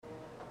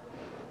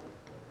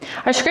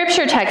Our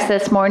scripture text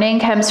this morning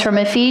comes from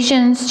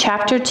Ephesians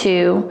chapter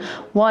 2,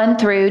 1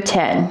 through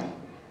 10.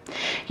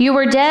 You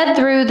were dead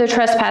through the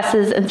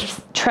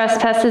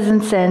trespasses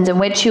and sins in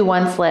which you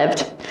once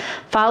lived,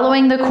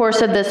 following the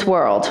course of this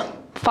world,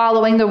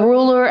 following the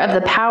ruler of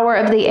the power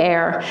of the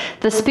air,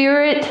 the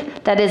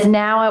spirit that is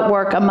now at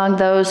work among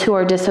those who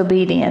are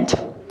disobedient.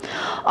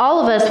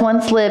 All of us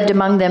once lived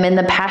among them in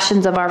the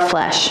passions of our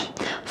flesh,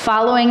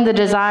 following the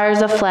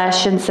desires of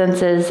flesh and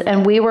senses,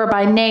 and we were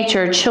by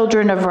nature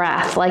children of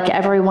wrath like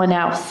everyone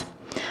else.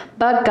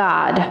 But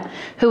God,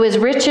 who is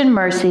rich in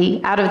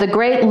mercy, out of the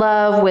great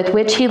love with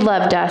which he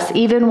loved us,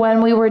 even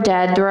when we were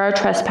dead through our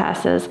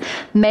trespasses,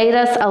 made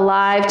us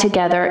alive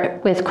together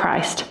with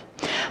Christ.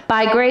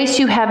 By grace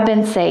you have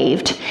been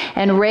saved,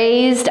 and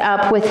raised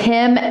up with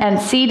him and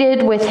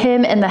seated with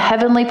him in the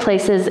heavenly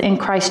places in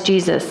Christ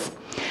Jesus,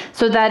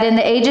 so that in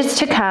the ages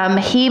to come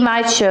he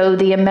might show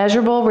the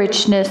immeasurable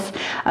richness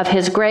of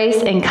his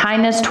grace and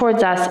kindness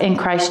towards us in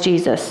Christ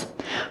Jesus.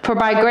 For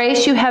by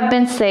grace you have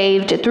been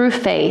saved through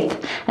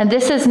faith, and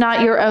this is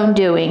not your own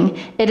doing.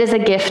 It is a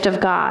gift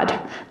of God,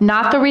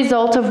 not the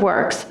result of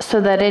works,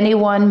 so that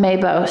anyone may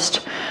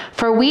boast.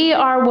 For we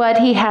are what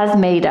he has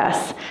made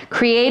us,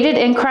 created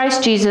in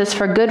Christ Jesus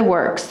for good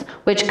works,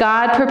 which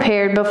God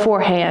prepared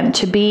beforehand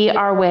to be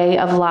our way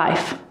of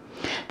life.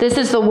 This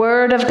is the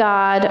word of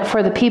God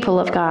for the people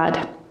of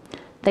God.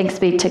 Thanks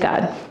be to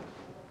God.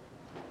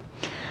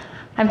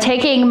 I'm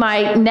taking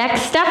my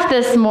next step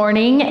this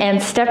morning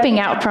and stepping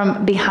out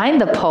from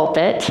behind the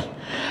pulpit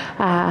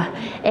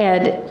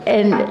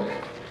and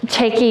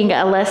taking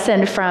a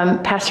lesson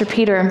from Pastor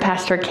Peter and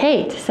Pastor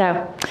Kate.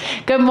 So,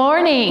 good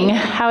morning.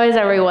 How is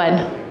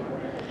everyone?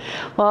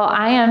 Well,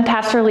 I am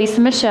Pastor Lisa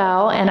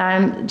Michelle, and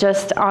I'm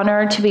just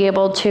honored to be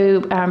able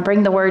to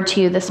bring the word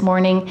to you this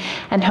morning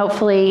and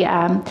hopefully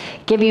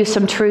give you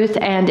some truth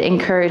and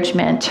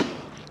encouragement.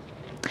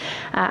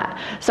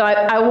 So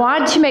I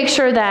want to make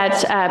sure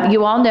that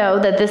you all know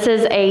that this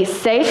is a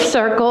safe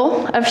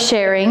circle of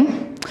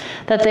sharing,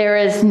 that there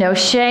is no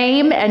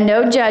shame and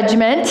no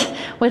judgment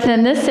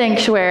within this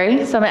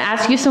sanctuary. So I'm going to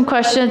ask you some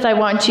questions I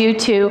want you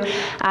to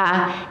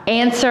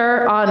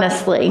answer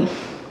honestly.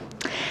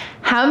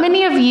 How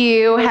many of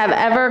you have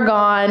ever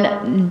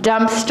gone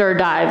dumpster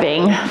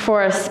diving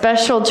for a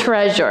special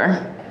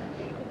treasure?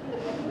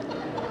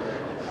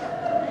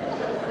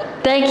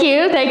 Thank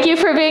you. Thank you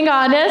for being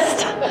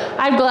honest.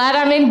 I'm glad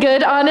I'm in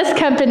good, honest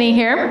company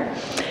here.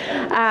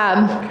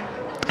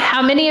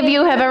 How many of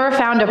you have ever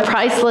found a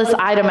priceless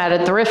item at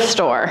a thrift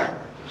store?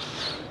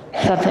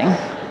 Something.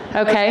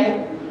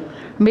 Okay.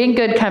 I'm in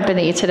good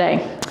company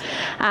today.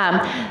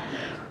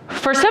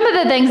 For some of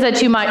the things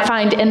that you might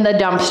find in the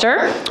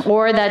dumpster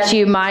or that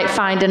you might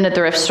find in a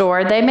thrift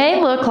store, they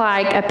may look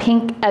like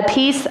a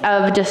piece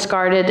of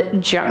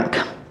discarded junk.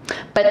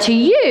 But to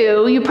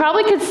you, you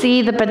probably could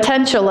see the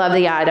potential of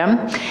the item.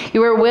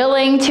 You were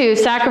willing to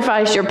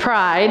sacrifice your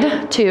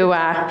pride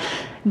to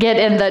get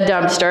in the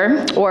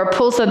dumpster or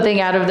pull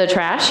something out of the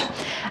trash.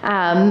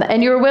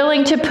 And you were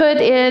willing to put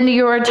in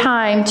your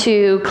time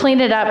to clean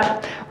it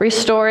up,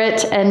 restore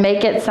it, and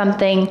make it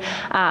something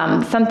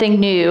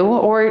new,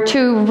 or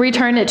to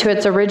return it to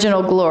its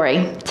original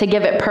glory, to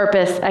give it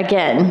purpose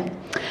again.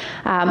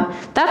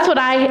 That's what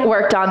I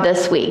worked on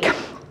this week.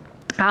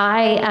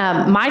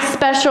 My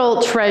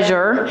special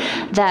treasure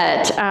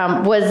that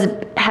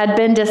had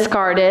been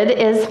discarded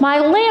is my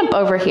lamp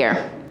over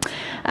here.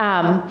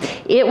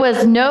 It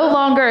was no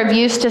longer of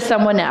use to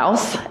someone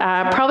else,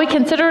 probably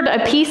considered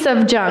a piece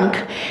of junk,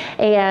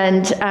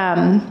 and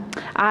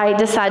I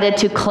decided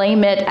to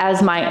claim it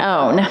as my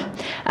own.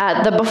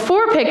 The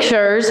before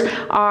pictures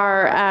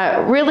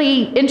are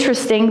really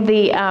interesting.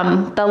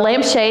 The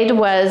lampshade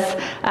was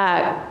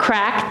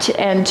cracked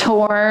and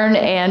torn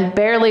and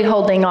barely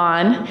holding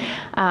on,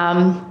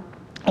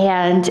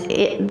 and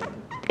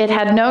it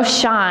had no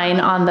shine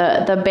on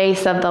the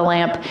base of the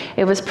lamp.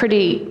 It was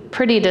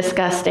pretty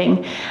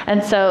disgusting.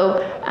 And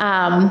so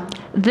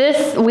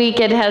this week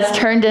it has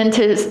turned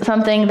into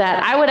something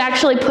that I would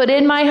actually put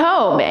in my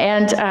home.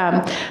 And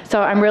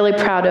so I'm really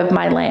proud of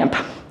my lamp.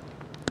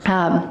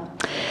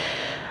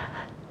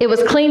 It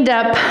was cleaned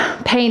up,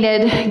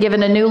 painted,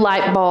 given a new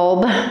light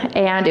bulb,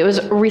 and it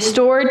was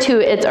restored to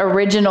its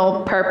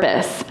original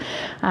purpose.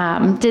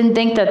 Didn't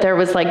think that there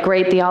was like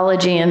great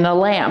theology in the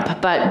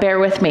lamp, but bear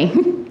with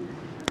me.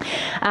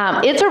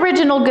 Its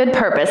original good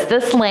purpose,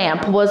 this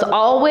lamp, was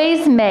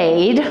always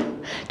made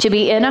to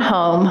be in a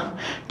home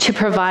to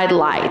provide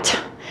light,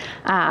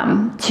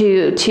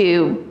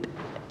 to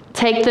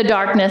take the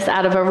darkness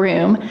out of a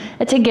room,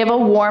 and to give a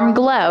warm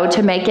glow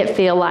to make it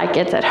feel like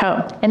it's at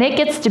home. And it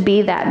gets to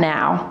be that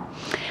now.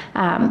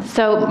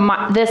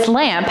 This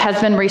lamp has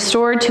been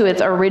restored to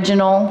its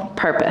original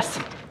purpose.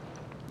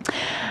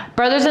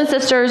 Brothers and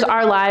sisters,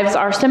 our lives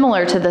are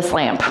similar to this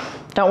lamp.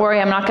 Don't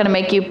worry, I'm not going to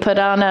make you put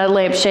on a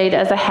lampshade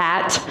as a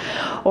hat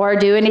or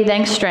do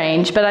anything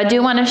strange, but I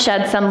do want to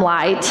shed some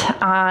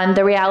light on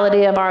the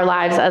reality of our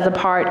lives as a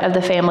part of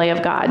the family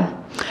of God.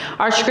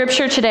 Our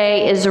scripture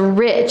today is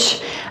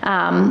rich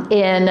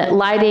in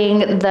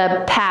lighting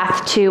the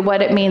path to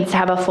what it means to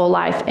have a full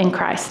life in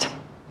Christ.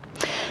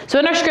 So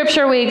in our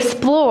scripture, we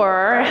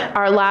explore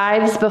our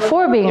lives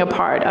before being a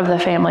part of the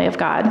family of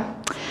God.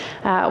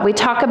 We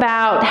talk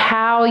about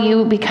how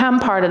you become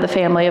part of the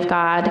family of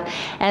God,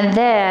 and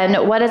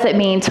then what does it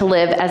mean to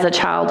live as a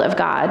child of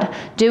God,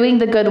 doing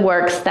the good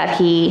works that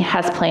He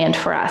has planned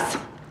for us.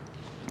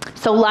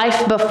 So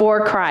life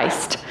before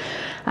Christ.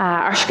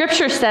 Our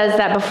scripture says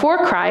that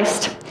before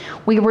Christ,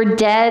 we were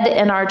dead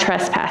in our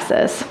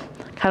trespasses.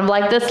 Kind of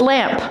like this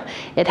lamp.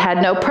 It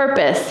had no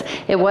purpose.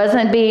 It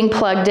wasn't being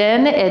plugged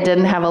in. It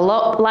didn't have a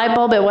light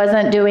bulb. It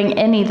wasn't doing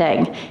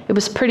anything. It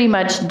was pretty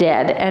much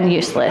dead and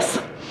useless.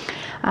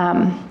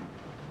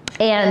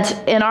 And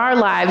in our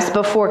lives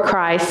before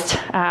Christ,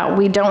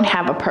 we don't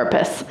have a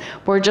purpose.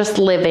 We're just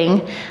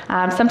living,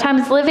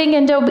 sometimes living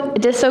in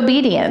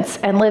disobedience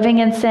and living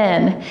in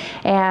sin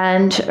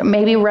and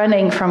maybe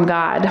running from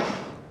God.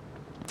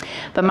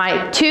 But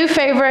my two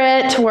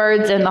favorite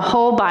words in the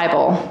whole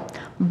Bible,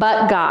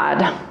 but God.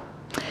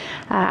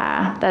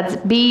 That's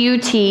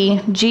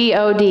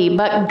B-U-T-G-O-D,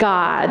 but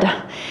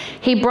God.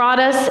 He brought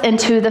us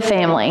into the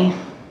family.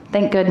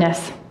 Thank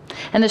goodness.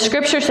 And the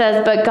scripture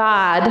says, but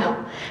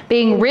God,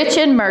 being rich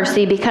in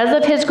mercy because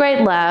of His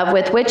great love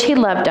with which He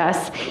loved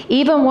us,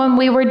 even when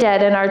we were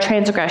dead in our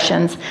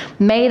transgressions,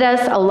 made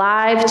us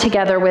alive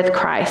together with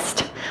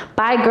Christ.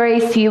 By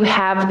grace you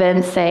have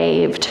been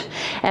saved,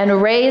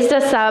 and raised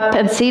us up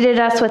and seated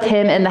us with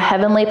Him in the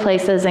heavenly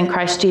places in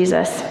Christ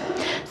Jesus,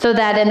 so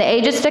that in the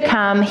ages to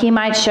come He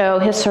might show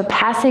His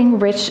surpassing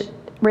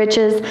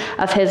riches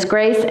of His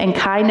grace and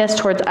kindness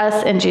towards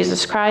us in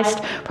Jesus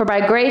Christ. For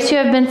by grace you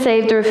have been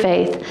saved through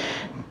faith,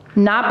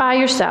 not by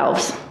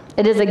yourselves.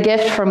 It is a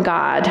gift from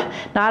God,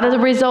 not as a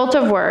result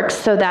of works,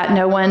 so that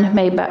no one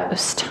may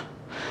boast.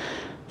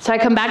 So I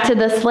come back to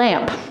this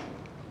lamp.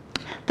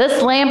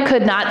 This lamp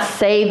could not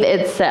save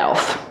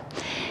itself.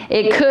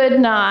 It could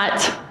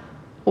not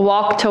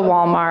walk to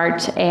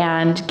Walmart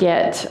and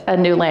get a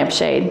new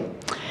lampshade.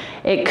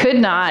 It could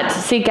not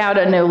seek out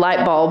a new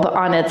light bulb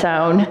on its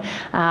own.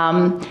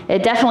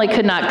 It definitely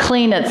could not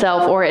clean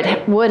itself, or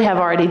it would have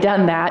already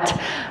done that.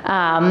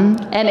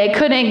 And it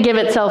couldn't give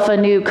itself a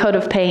new coat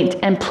of paint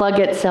and plug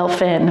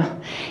itself in.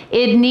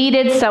 It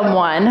needed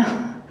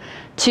someone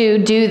to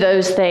do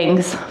those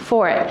things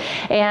for it.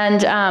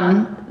 And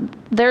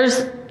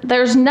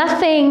there's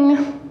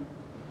nothing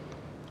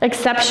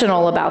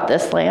exceptional about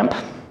this lamp,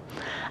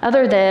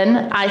 other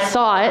than I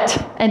saw it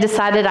and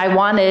decided I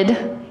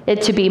wanted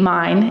it to be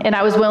mine, and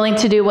I was willing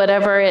to do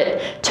whatever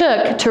it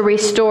took to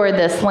restore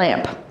this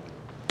lamp.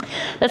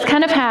 That's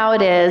kind of how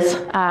it is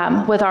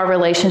with our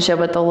relationship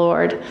with the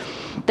Lord.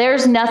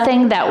 There's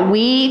nothing that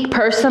we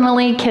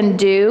personally can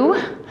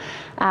do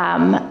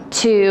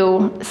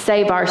to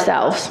save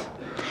ourselves.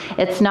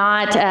 It's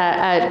not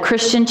a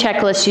Christian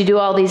checklist. You do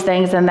all these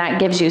things and that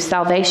gives you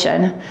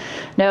salvation.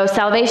 No,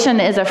 salvation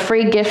is a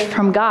free gift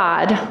from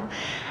God.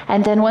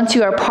 And then once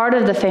you are part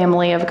of the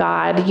family of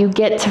God, you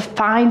get to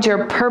find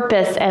your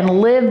purpose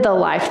and live the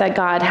life that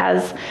God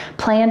has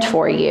planned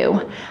for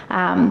you.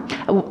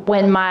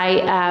 When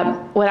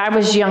I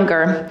was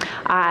younger,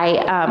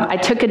 I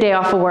took a day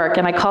off of work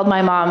and I called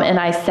my mom and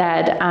I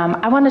said,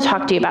 I want to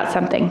talk to you about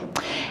something.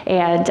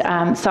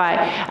 And so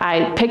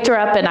I picked her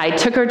up and I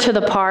took her to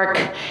the park,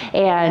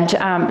 and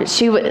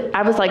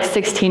I was like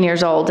 16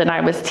 years old and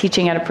I was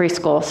teaching at a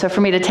preschool. So for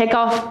me to take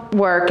off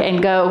work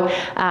and go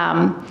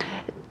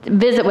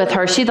visit with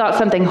her, she thought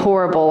something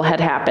horrible had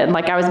happened,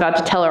 like I was about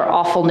to tell her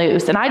awful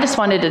news, and I just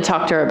wanted to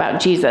talk to her about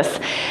Jesus.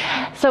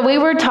 So we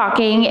were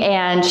talking,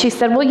 and she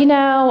said, well,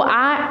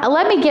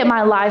 let me get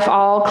my life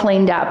all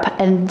cleaned up,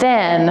 and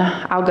then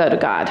I'll go to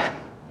God.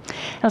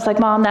 I was like,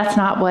 Mom, that's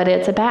not what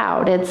it's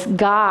about. It's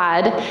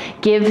God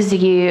gives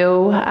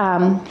you,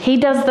 He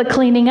does the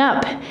cleaning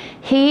up.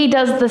 He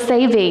does the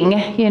saving,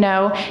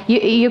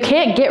 You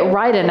can't get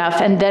right enough,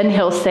 and then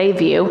He'll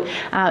save you.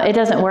 It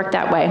doesn't work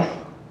that way.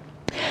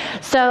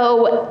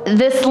 So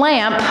this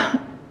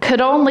lamp could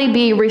only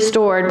be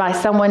restored by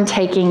someone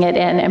taking it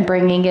in and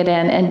bringing it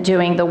in and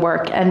doing the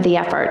work and the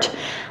effort.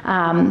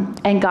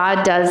 And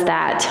God does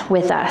that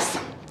with us.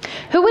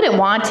 Who wouldn't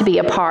want to be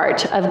a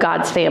part of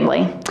God's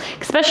family?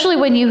 Especially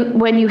when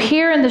you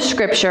hear in the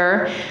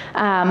scripture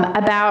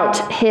about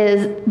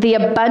the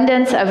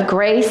abundance of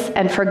grace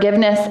and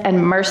forgiveness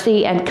and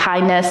mercy and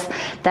kindness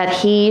that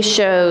He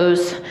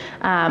shows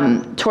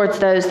towards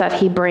those that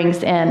He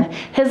brings in.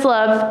 His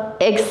love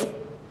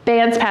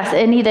expands past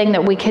anything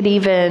that we could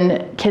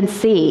even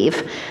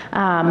conceive.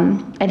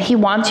 And He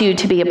wants you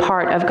to be a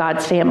part of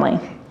God's family.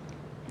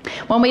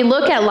 When we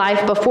look at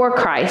life before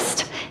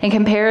Christ in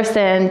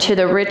comparison to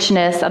the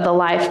richness of the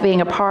life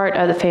being a part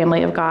of the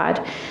family of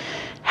God,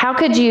 how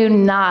could you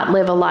not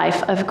live a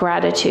life of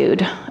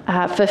gratitude,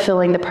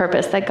 fulfilling the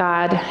purpose that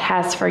God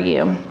has for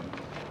you?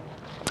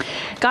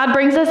 God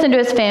brings us into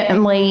His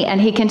family,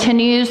 and He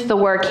continues the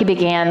work He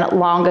began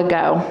long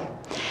ago.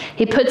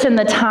 He puts in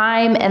the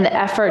time and the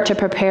effort to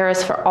prepare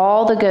us for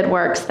all the good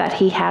works that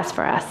he has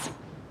for us.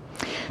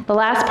 The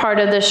last part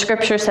of the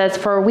scripture says,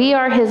 "For we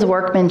are his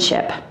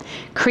workmanship,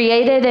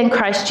 created in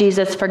Christ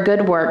Jesus for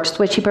good works,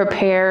 which he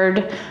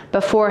prepared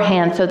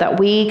beforehand so that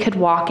we could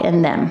walk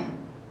in them."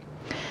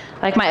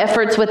 Like my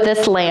efforts with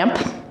this lamp,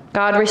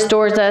 God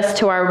restores us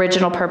to our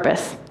original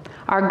purpose.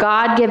 Our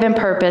God-given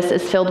purpose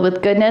is filled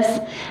with goodness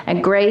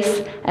and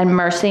grace and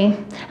mercy.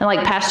 And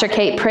like Pastor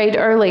Kate prayed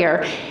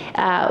earlier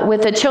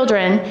with the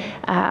children,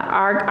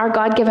 our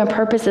God-given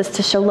purpose is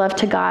to show love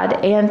to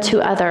God and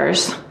to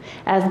others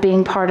as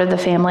being part of the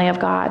family of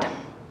God.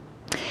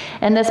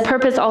 And this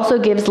purpose also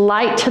gives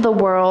light to the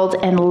world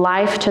and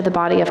life to the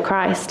body of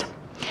Christ.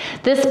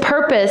 This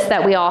purpose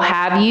that we all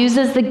have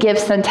uses the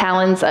gifts and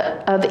talents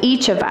of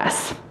each of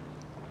us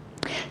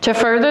to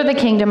further the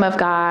kingdom of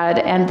God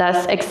and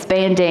thus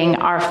expanding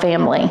our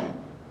family.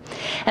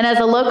 And as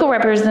a local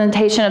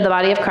representation of the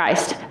body of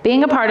Christ,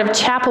 being a part of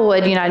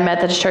Chapelwood United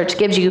Methodist Church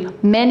gives you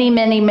many,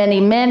 many, many,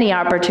 many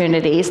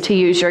opportunities to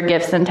use your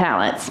gifts and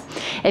talents.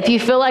 If you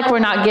feel like we're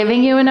not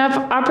giving you enough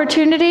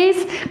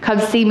opportunities, come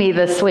see me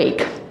this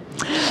week.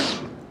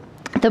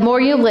 The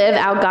more you live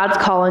out God's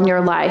call in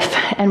your life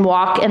and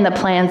walk in the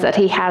plans that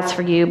he has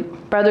for you,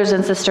 brothers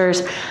and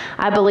sisters,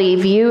 I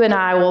believe you and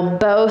I will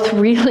both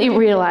really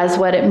realize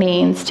what it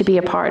means to be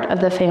a part of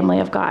the family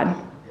of God.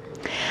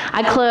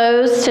 I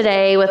close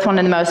today with one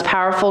of the most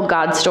powerful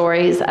God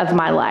stories of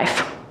my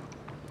life.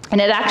 And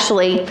it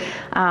actually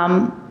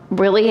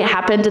really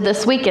happened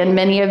this weekend.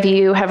 Many of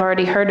you have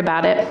already heard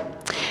about it.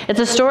 It's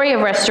a story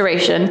of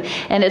restoration,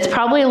 and it's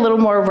probably a little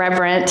more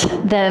reverent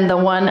than the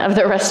one of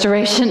the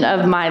restoration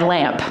of my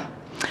lamp.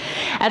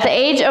 At the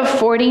age of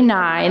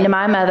 49,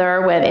 my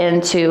mother went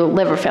into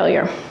liver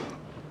failure.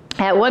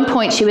 At one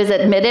point, she was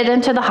admitted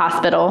into the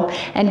hospital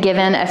and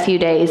given a few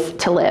days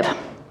to live.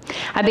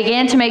 I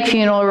began to make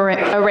funeral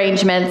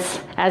arrangements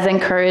as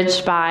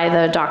encouraged by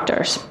the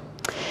doctors.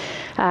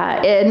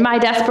 In my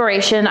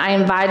desperation, I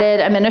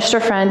invited a minister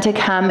friend to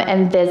come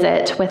and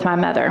visit with my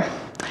mother.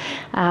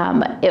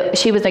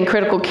 She was in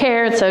critical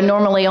care, so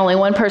normally only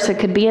one person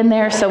could be in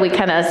there, so we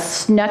kind of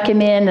snuck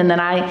him in, and then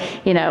I,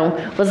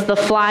 was the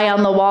fly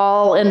on the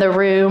wall in the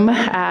room,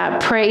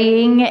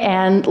 praying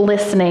and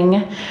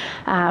listening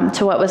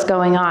to what was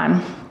going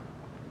on.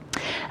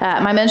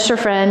 My minister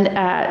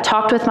friend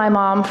talked with my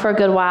mom for a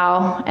good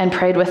while and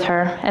prayed with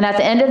her. And at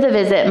the end of the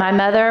visit, my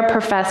mother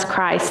professed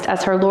Christ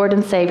as her Lord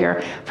and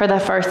Savior for the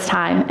first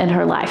time in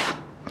her life.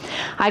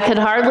 I could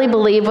hardly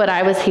believe what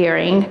I was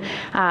hearing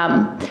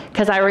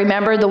because I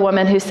remembered the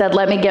woman who said,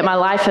 "Let me get my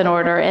life in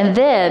order, and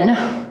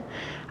then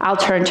I'll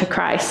turn to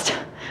Christ."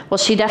 Well,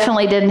 she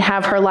definitely didn't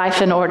have her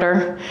life in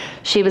order.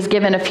 She was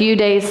given a few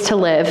days to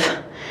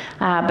live.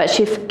 But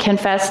she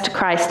confessed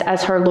Christ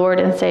as her Lord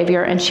and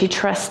Savior, and she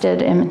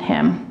trusted in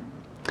him.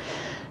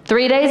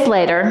 3 days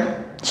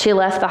later, she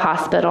left the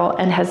hospital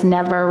and has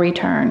never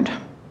returned.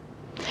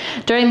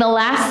 During the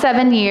last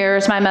 7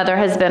 years, my mother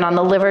has been on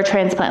the liver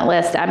transplant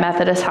list at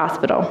Methodist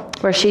Hospital,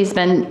 where she's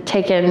been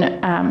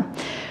taken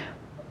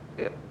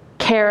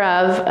care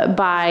of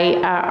by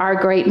our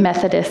great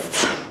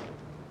Methodists.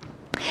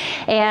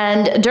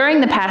 And during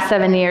the past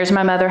 7 years,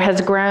 my mother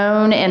has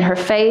grown in her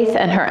faith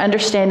and her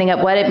understanding of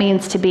what it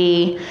means to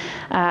be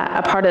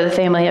a part of the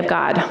family of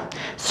God.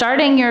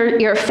 Starting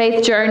your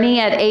faith journey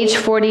at age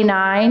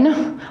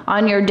 49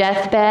 on your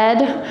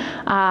deathbed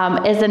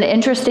is an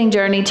interesting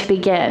journey to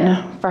begin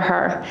for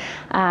her.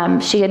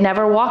 She had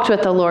never walked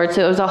with the Lord,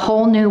 so it was a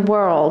whole new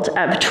world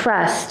of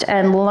trust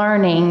and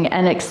learning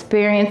and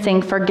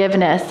experiencing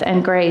forgiveness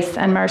and grace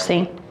and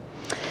mercy.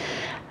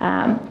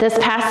 This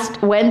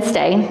past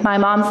Wednesday, my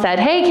mom said,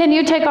 "Hey, can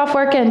you take off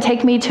work and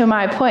take me to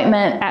my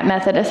appointment at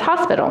Methodist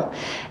Hospital?"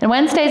 And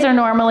Wednesdays are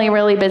normally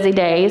really busy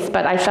days,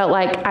 but I felt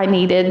like I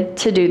needed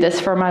to do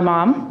this for my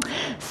mom.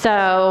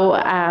 So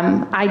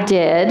I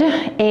did,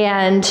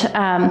 and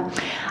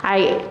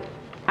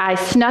I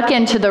snuck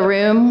into the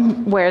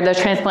room where the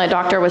transplant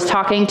doctor was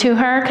talking to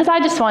her because I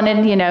just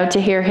wanted,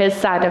 to hear his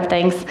side of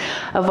things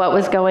of what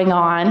was going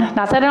on.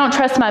 Not that I don't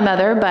trust my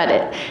mother,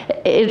 but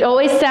it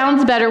always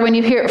sounds better when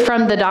you hear it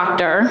from the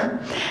doctor.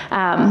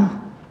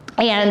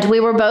 And we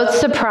were both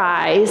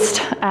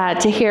surprised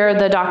to hear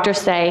the doctor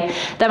say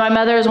that my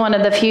mother is one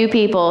of the few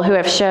people who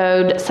have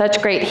showed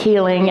such great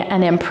healing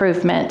and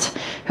improvement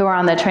who are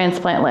on the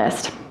transplant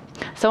list.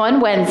 So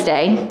on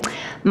Wednesday,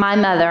 my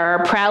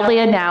mother proudly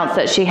announced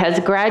that she has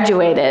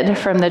graduated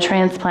from the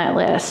transplant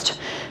list.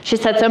 She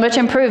said so much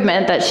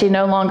improvement that she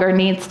no longer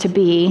needs to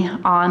be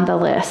on the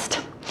list.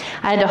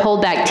 I had to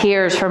hold back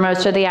tears for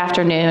most of the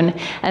afternoon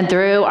and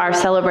through our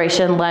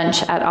celebration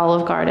lunch at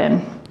Olive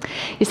Garden.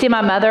 You see,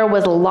 my mother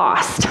was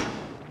lost.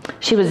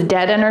 She was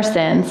dead in her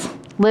sins,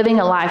 living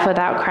a life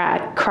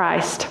without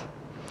Christ.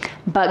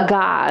 But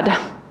God,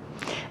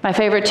 my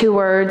favorite 2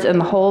 words in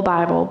the whole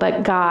Bible,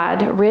 but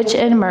God, rich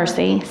in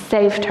mercy,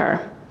 saved her.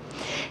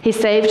 He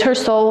saved her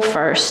soul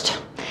first,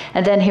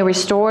 and then he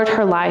restored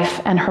her life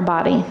and her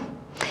body.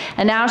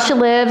 And now she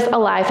lives a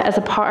life as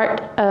a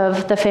part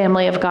of the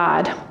family of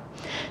God.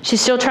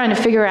 She's still trying to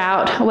figure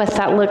out what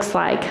that looks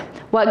like,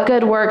 what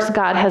good works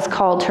God has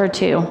called her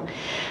to.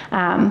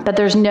 But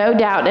there's no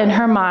doubt in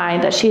her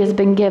mind that she has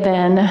been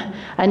given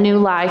a new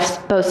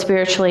life, both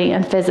spiritually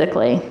and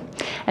physically.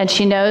 And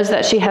she knows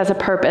that she has a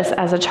purpose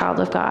as a child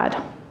of God.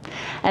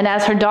 And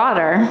as her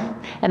daughter,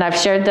 and I've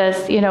shared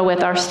this,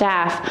 with our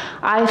staff,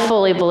 I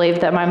fully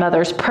believe that my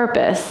mother's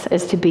purpose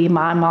is to be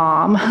my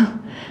mom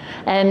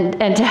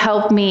and to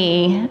help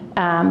me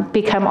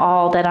become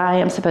all that I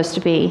am supposed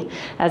to be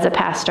as a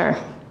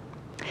pastor.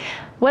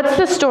 What's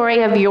the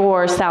story of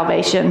your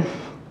salvation?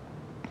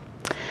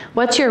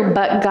 What's your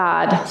but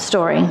God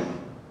story?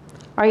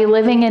 Are you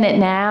living in it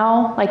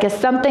now? Like, is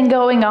something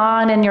going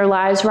on in your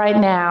lives right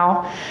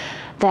now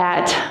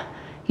that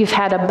you've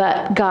had a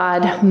but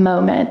God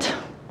moment?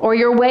 Or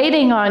you're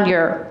waiting on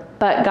your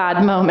but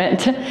God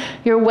moment.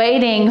 You're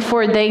waiting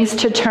for things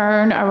to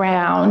turn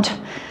around.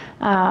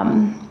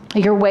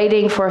 You're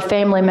waiting for a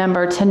family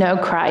member to know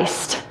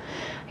Christ.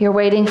 You're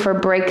waiting for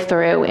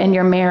breakthrough in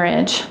your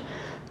marriage.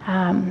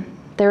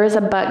 There is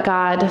a but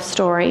God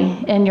story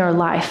in your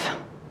life.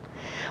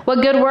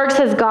 What good works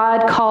has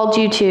God called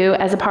you to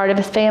as a part of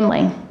his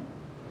family?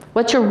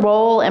 What's your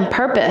role and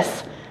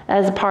purpose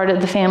as a part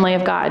of the family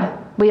of God?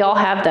 We all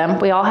have them.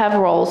 We all have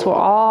roles. We're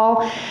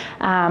all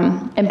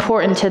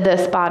important to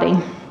this body.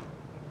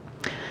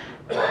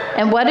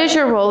 And what is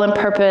your role and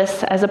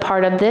purpose as a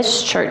part of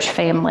this church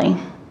family?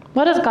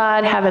 What does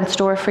God have in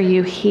store for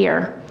you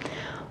here?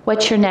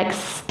 What's your next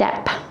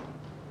step?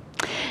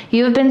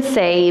 You have been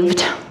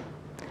saved,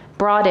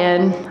 brought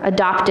in,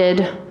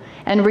 adopted,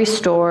 and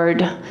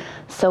restored.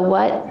 So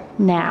what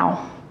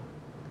now?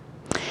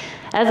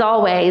 As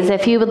always,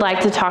 if you would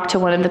like to talk to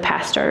one of the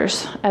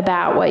pastors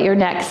about what your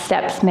next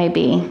steps may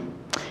be,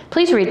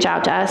 please reach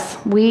out to us.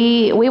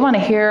 We want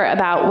to hear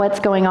about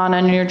what's going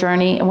on your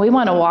journey, and we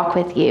want to walk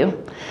with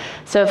you.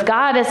 So if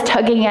God is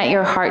tugging at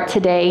your heart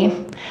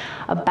today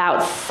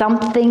about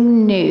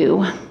something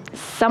new,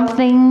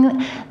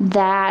 something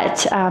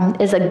that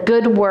is a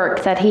good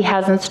work that he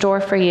has in store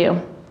for you,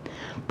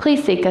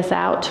 please seek us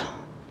out.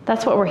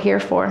 That's what we're here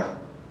for.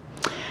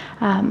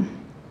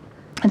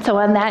 And so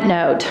on that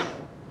note,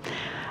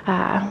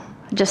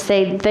 just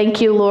say thank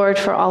you, Lord,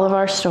 for all of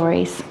our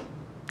stories.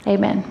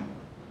 Amen.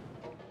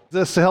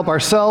 This to help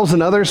ourselves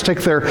and others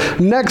take their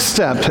next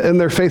step in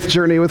their faith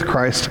journey with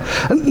Christ.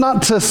 And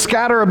not to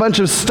scatter a bunch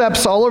of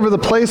steps all over the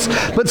place,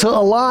 but to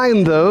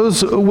align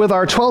those with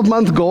our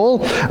 12-month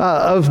goal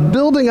of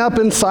building up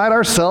inside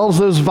ourselves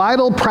those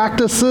vital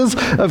practices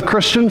of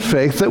Christian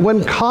faith that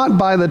when caught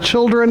by the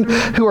children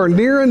who are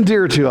near and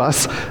dear to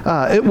us,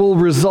 it will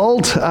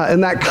result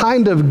in that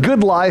kind of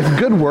good life,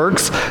 good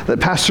works that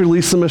Pastor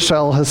Lisa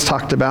Michelle has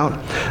talked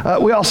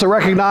about. We also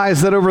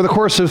recognize that over the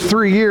course of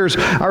 3 years,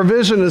 our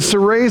vision is to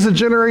raise a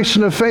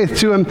generation of faith,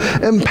 to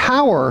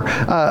empower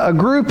a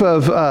group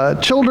of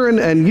children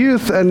and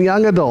youth and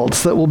young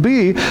adults that will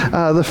be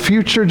the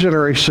future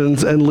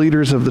generations and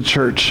leaders of the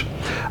church.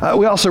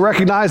 We also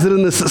recognize that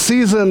in this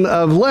season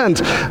of Lent,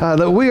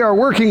 that we are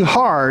working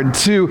hard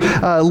to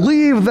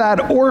leave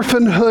that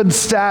orphanhood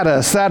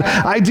status, that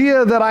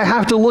idea that I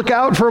have to look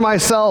out for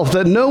myself,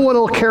 that no one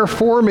will care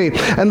for me,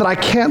 and that I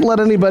can't let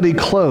anybody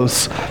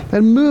close,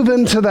 and move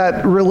into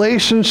that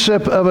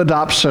relationship of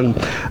adoption,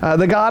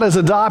 that God has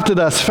adopted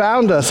us,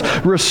 found us,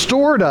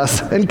 restored us,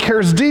 and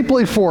cares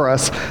deeply for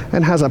us,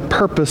 and has a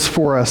purpose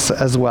for us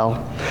as well.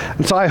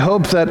 And so I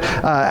hope that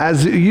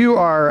as you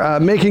are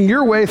making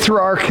your way through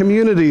our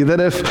community, that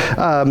if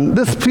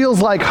this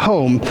feels like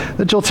home,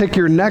 that you'll take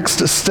your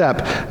next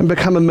step and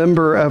become a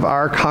member of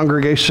our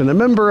congregation, a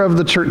member of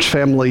the church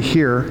family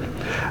here.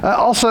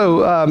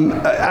 Also,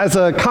 as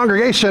a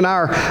congregation,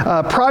 our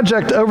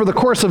project over the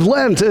course of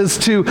Lent is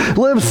to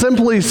live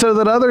simply so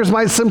that others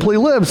might simply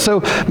live.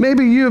 So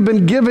maybe you've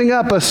been giving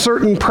up a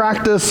certain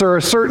practice or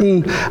a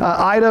certain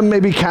item,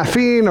 maybe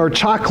caffeine or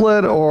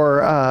chocolate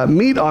or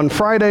meat on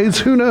Fridays,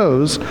 who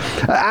knows.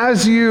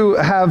 As you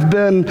have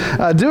been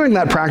doing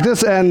that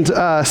practice and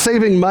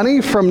saving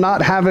money from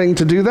not having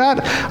to do that,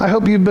 I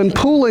hope you've been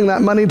pooling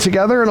that money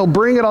together, and will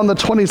bring it on the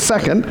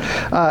 22nd.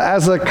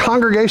 As a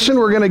congregation,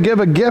 we're going to give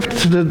a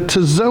gift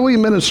to Zoe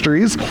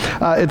Ministries.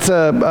 It's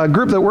a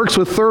group that works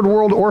with third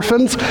world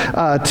orphans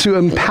to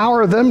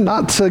empower them,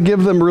 not to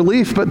give them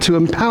relief, but to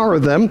empower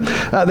them.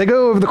 They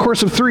go over the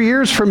course of 3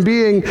 years from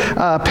being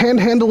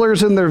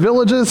panhandlers in their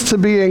villages to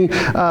being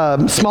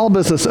small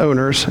business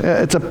owners.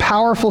 It's a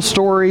powerful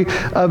story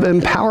of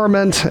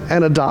empowerment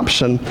and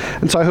adoption.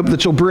 And so I hope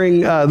that you'll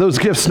bring those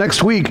gifts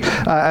next week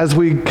as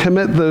we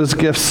commit those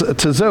gifts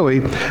to Zoe.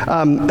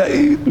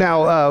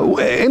 Now,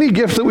 any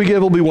gift that we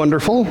give will be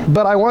wonderful,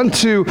 but I want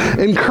to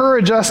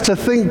encourage us to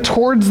think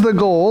towards the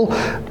goal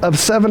of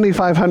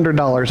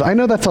 $7,500. I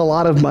know that's a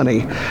lot of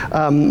money,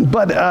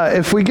 but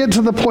if we get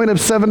to the point of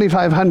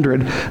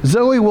 $7,500,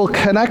 Zoe will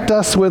connect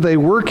connect us with a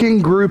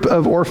working group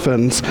of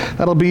orphans.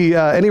 That'll be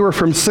anywhere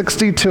from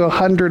 60 to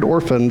 100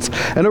 orphans.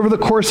 And over the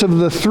course of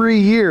the 3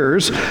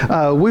 years,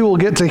 we will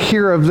get to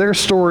hear of their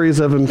stories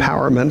of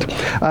empowerment.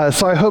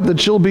 So I hope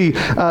that you'll be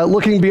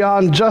looking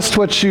beyond just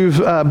what you've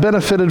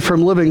benefited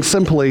from living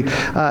simply,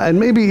 and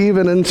maybe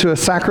even into a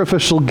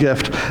sacrificial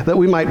gift that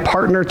we might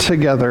partner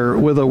together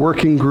with a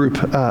working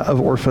group of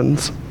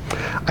orphans.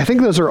 I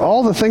think those are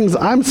all the things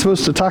I'm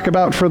supposed to talk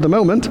about for the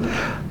moment.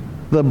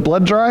 The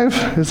blood drive,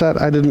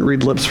 I didn't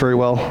read lips very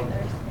well.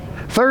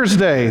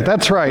 Thursday,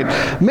 that's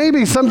right.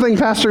 Maybe something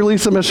Pastor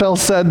Lisa Michelle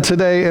said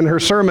today in her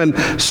sermon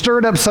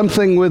stirred up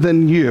something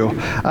within you.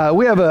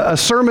 We have a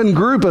sermon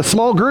group, a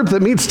small group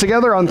that meets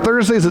together on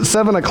Thursdays at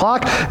 7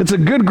 o'clock. It's a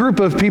good group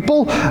of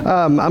people.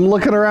 I'm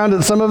looking around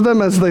at some of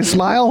them as they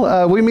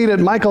smile. We meet at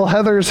Michael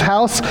Heather's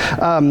house.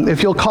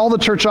 If you'll call the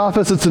church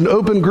office, it's an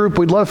open group.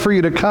 We'd love for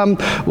you to come.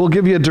 We'll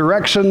give you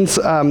directions.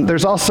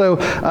 There's also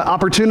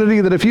opportunity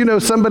that if you know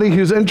somebody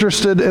who's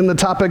interested in the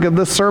topic of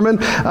this sermon,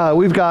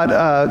 we've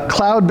got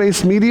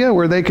cloud-based media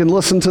where they can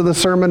listen to the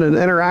sermon and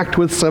interact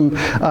with some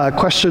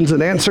questions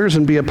and answers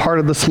and be a part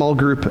of the small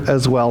group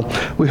as well.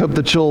 We hope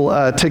that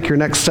you'll take your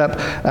next step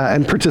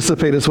and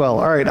participate as well.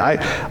 All right,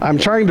 I'm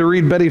trying to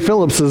read Betty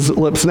Phillips's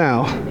lips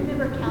now.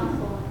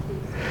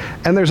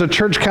 And there's a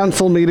church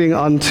council meeting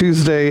on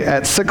Tuesday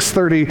at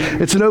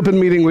 6:30. It's an open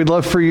meeting. We'd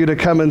love for you to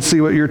come and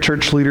see what your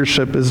church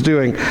leadership is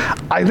doing.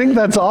 I think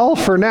that's all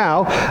for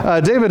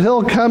now. David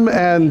Hill, come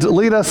and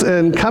lead us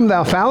in Come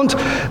Thou Fount.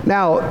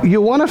 Now,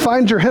 you want to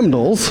find your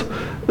hymnals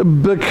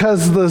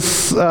because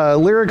the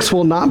lyrics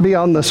will not be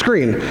on the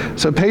screen.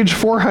 So page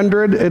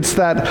 400, it's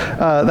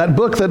that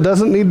book that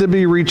doesn't need to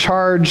be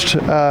recharged.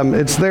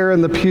 It's there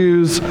in the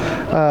pews.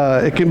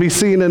 It can be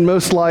seen in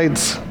most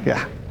lights.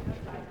 Yeah.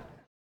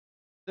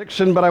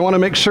 But I want to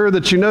make sure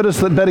that you notice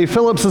that Betty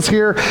Phillips is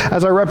here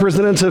as our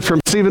representative from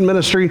Stephen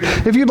Ministry.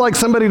 If you'd like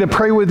somebody to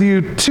pray with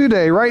you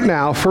today, right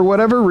now, for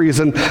whatever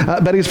reason,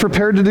 Betty's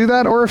prepared to do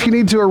that. Or if you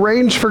need to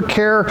arrange for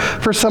care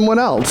for someone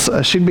else,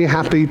 she'd be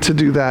happy to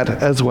do that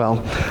as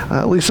well.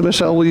 Lisa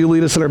Michelle, will you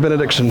lead us in our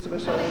benediction?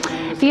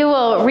 If you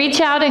will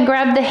reach out and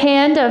grab the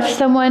hand of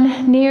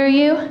someone near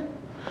you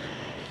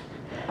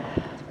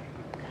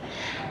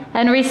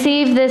and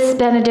receive this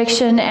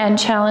benediction and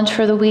challenge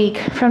for the week.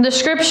 From the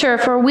scripture,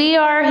 for we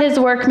are his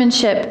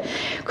workmanship,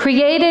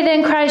 created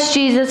in Christ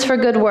Jesus for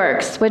good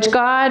works, which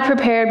God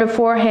prepared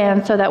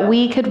beforehand so that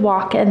we could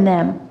walk in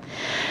them.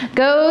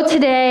 Go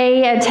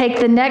today and take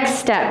the next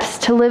steps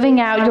to living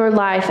out your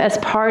life as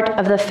part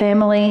of the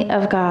family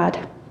of God.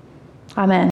 Amen.